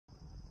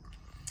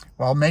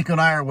While Mako and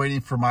I are waiting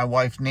for my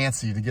wife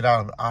Nancy to get out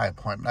of the eye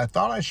appointment, I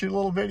thought I'd shoot a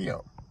little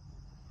video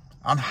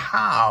on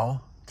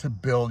how to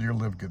build your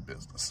LiveGood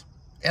business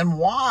and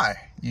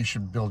why you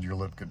should build your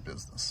LiveGood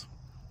business.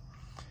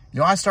 You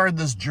know, I started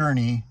this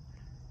journey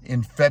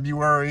in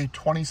February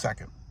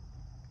 22nd.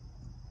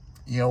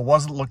 You know,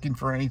 wasn't looking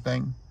for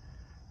anything,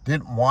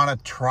 didn't want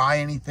to try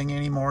anything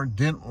anymore,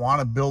 didn't want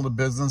to build a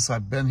business.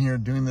 I've been here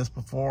doing this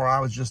before. I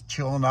was just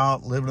chilling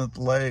out, living at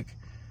the lake,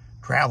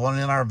 traveling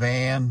in our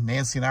van.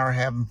 Nancy and I were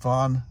having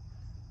fun.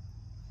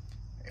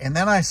 And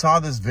then I saw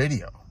this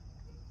video.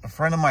 A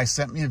friend of mine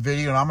sent me a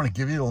video, and I'm going to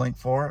give you the link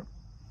for it.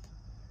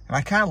 And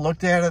I kind of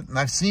looked at it, and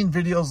I've seen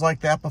videos like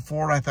that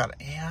before, and I thought,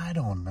 yeah, I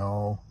don't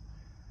know.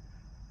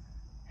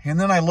 And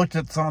then I looked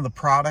at some of the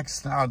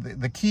products. Now,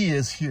 the key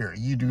is here.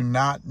 You do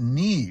not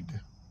need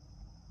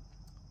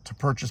to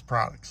purchase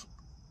products.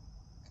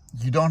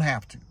 You don't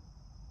have to.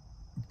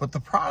 But the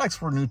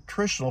products were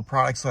nutritional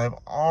products that I've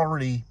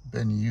already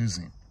been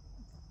using.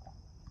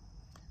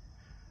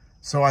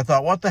 So I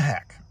thought, what the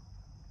heck?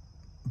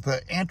 The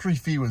entry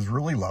fee was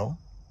really low.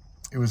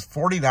 It was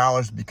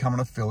 $40 to become an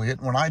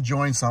affiliate. When I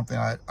joined something,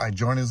 I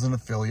joined as an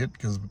affiliate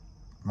because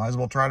might as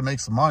well try to make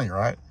some money,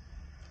 right?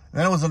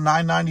 Then it was a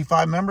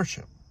 $9.95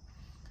 membership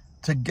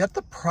to get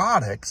the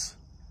products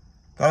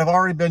that I've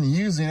already been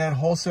using at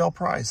wholesale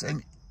price.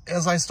 And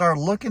as I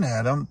started looking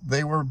at them,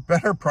 they were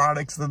better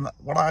products than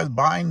what I was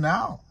buying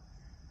now.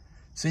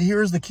 See,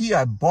 here's the key.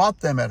 I bought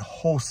them at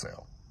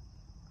wholesale.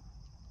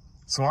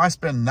 So I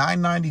spend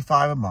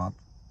 $9.95 a month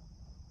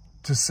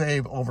to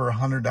save over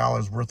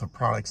 $100 worth of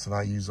products that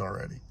I use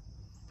already.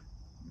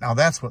 Now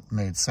that's what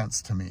made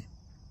sense to me.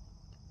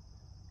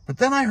 But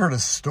then I heard a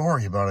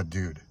story about a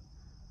dude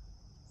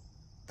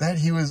that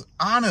he was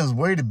on his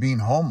way to being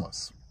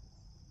homeless.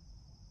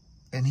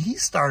 And he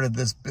started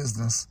this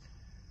business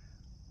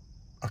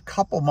a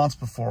couple months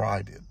before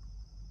I did.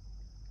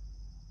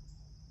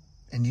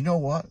 And you know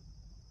what?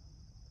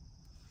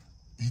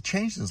 He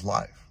changed his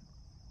life.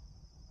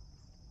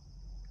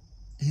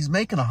 He's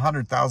making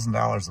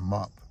 $100,000 a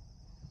month.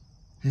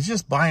 He's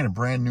just buying a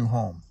brand new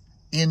home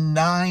in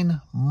 9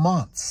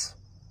 months.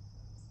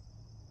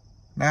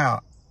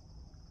 Now,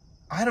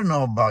 I don't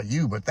know about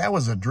you, but that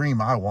was a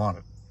dream I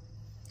wanted.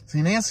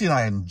 See, Nancy and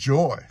I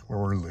enjoy where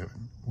we're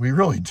living. We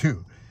really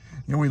do.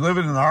 You know, we live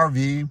in an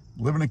RV,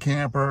 live in a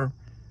camper,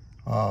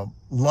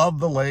 love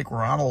the lake.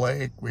 We're on a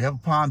lake. We have a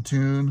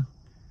pontoon,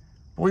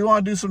 but we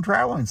want to do some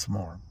traveling some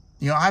more.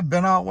 You know, I've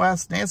been out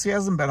west. Nancy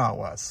hasn't been out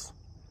west.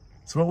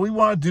 So what we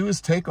want to do is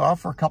take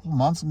off for a couple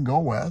months and go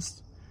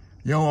west.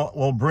 You know,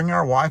 we'll bring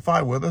our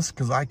Wi-Fi with us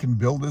because I can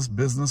build this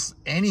business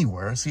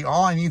anywhere. See,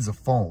 all I need is a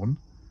phone.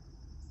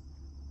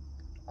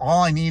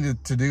 All I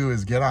needed to do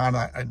is get on.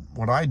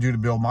 What I do to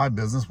build my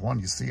business, one,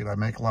 you see it, I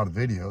make a lot of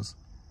videos.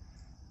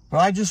 But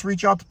I just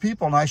reach out to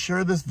people and I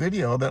share this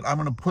video that I'm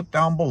going to put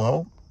down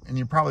below. And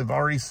you probably have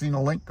already seen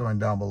a link going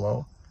down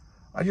below.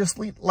 I just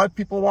let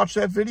people watch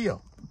that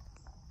video.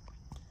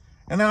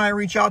 And then I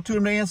reach out to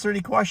them to answer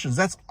any questions.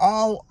 That's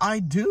all I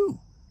do.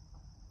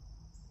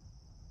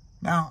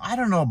 Now, I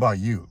don't know about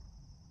you,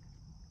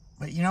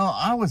 but, you know,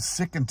 I was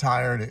sick and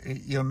tired.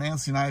 You know,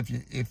 Nancy and I,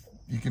 if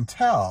you can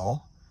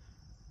tell,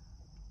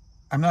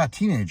 I'm not a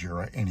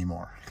teenager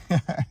anymore.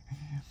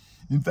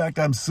 In fact,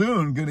 I'm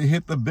soon going to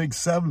hit the big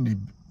 70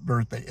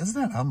 birthday.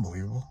 Isn't that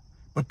unbelievable?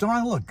 But don't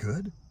I look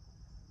good?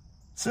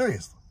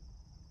 Seriously.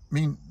 I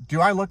mean,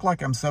 do I look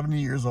like I'm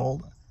 70 years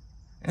old?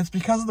 And it's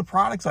because of the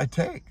products I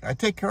take. I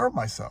take care of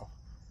myself.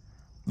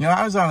 You know,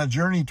 I was on a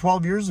journey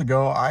 12 years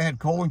ago. I had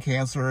colon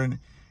cancer,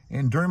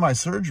 and during my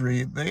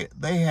surgery,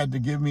 they had to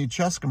give me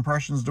chest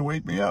compressions to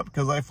wake me up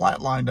because I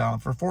flatlined on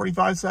it for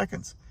 45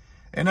 seconds.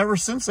 And ever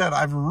since that,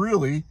 I've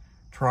really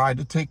tried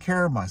to take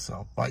care of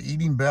myself by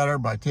eating better,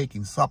 by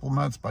taking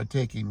supplements, by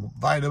taking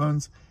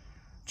vitamins,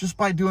 just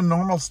by doing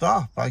normal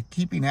stuff, by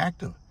keeping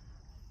active.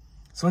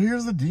 So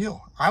here's the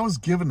deal. I was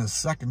given a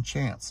second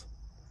chance.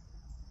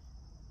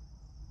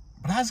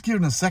 But I was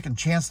given a second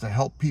chance to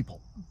help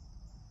people.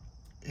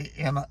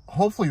 And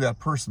hopefully that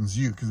person's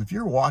you, because if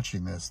you're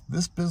watching this,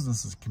 this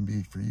business can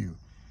be for you.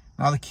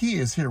 Now the key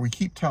is here, we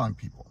keep telling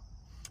people,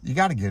 you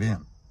got to get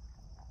in.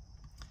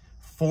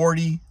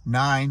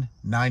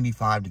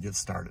 $49.95 to get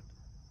started.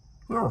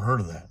 Who ever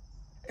heard of that?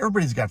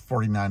 Everybody's got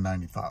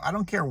 $49.95. I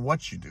don't care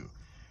what you do.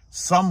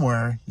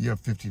 Somewhere you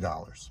have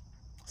 $50.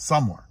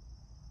 Somewhere.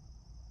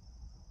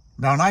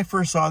 Now when I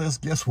first saw this,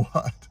 guess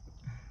what?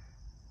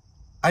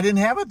 I didn't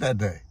have it that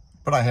day,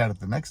 but I had it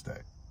the next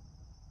day.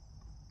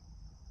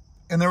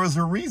 And there was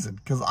a reason,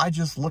 because I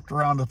just looked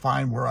around to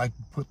find where I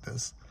could put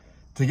this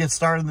to get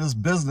started in this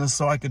business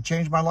so I could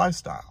change my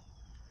lifestyle.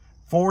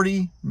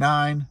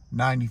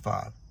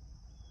 $49.95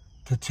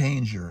 to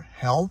change your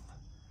health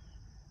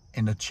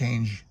and to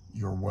change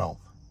your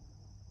wealth.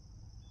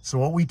 So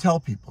what we tell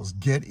people is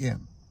get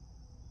in.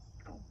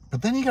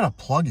 But then you got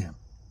to plug in.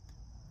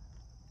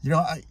 You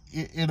know,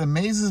 it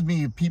amazes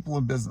me, people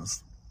in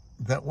business,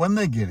 that when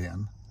they get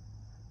in,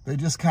 they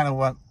just kind of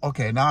went,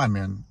 okay, now I'm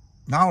in.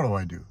 Now what do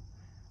I do?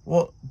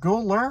 Well, go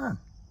learn.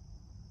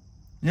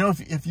 You know,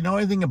 if you know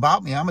anything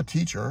about me, I'm a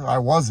teacher. I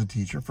was a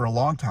teacher for a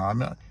long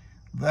time.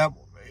 That,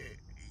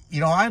 you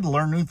know, I had to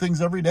learn new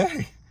things every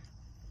day.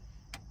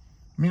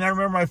 I mean, I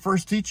remember my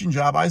first teaching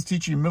job. I was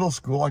teaching in middle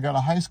school. I got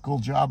a high school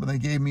job, and they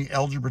gave me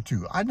Algebra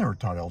 2. I'd never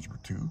taught Algebra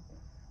 2.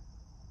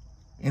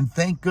 And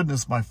thank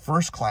goodness my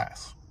first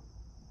class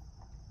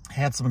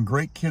had some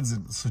great kids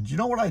in it. So do you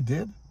know what I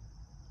did?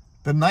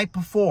 The night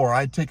before,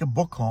 I'd take a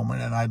book home,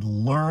 and I'd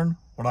learn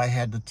what I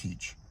had to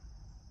teach.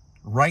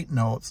 Write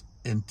notes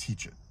and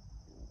teach it.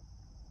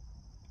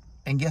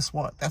 And guess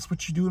what? That's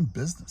what you do in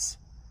business.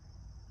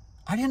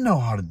 I didn't know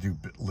how to do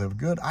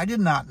LiveGood. I did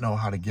not know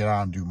how to get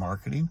on and do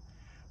marketing,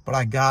 but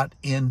I got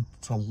in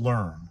to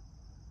learn.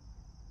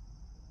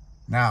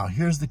 Now,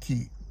 here's the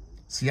key.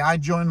 See, I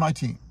joined my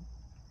team.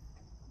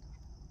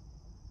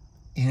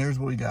 And here's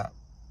what we got.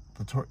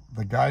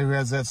 The guy who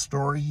has that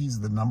story, he's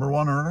the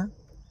 #1 earner.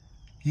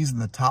 He's in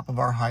the top of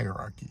our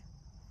hierarchy.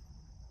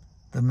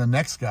 Then the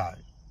next guy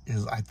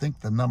is, I think,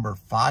 the #5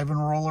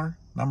 enroller,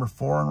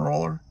 #4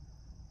 enroller.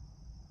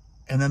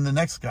 And then the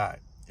next guy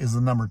is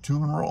the #2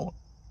 enroller.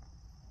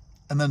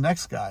 And the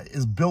next guy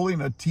is building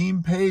a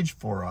team page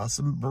for us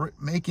and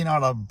making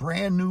out a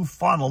brand new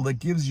funnel that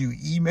gives you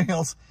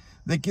emails,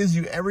 that gives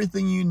you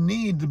everything you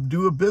need to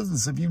do a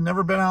business if you've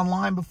never been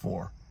online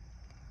before.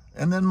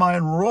 And then my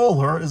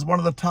enroller is one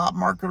of the top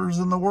marketers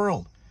in the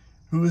world,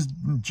 who is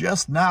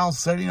just now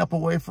setting up a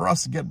way for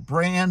us to get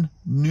brand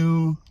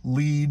new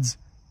leads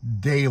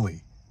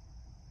daily.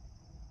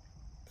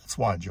 That's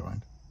why I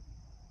joined.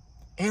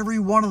 Every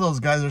one of those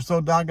guys are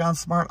so doggone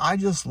smart. I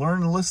just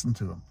learn and listen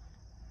to them.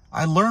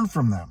 I learn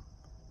from them.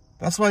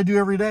 That's what I do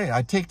every day.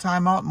 I take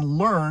time out and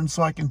learn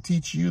so I can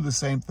teach you the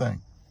same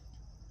thing.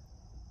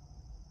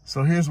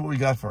 So here's what we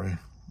got for you.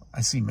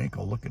 I see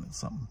Mako looking at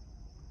something.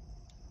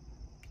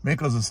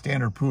 Mako's a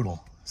standard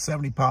poodle,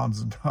 70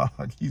 pounds of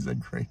dog. He's a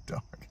great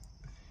dog.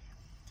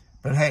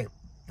 But hey,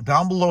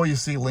 down below you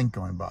see a link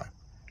going by.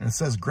 And it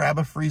says grab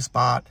a free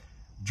spot,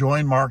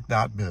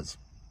 joinmark.biz.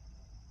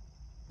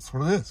 That's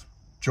what it is,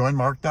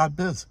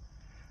 joinmark.biz.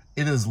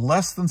 It is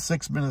less than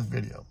 6-minute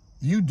video.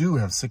 You do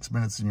have 6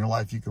 minutes in your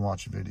life you can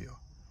watch a video.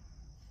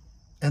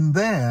 And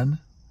then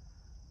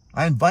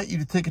I invite you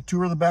to take a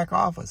tour of the back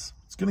office.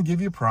 It's going to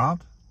give you a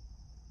prompt.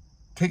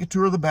 Take a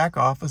tour of the back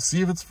office,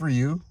 see if it's for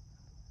you.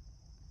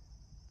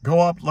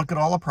 Go up, look at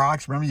all the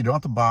products. Remember, you don't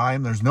have to buy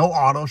them. There's no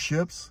auto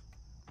ships.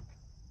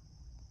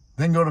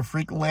 Then go to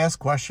frequently asked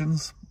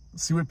questions,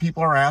 see what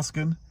people are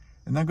asking,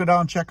 and then go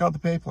down and check out the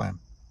pay plan.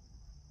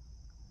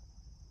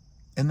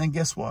 And then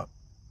guess what?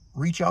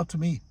 Reach out to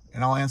me,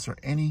 and I'll answer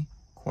any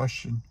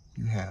question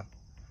you have.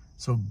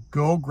 So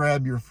go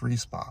grab your free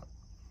spot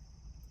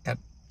at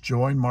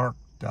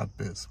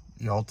joinmark.biz.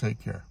 Y'all take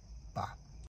care.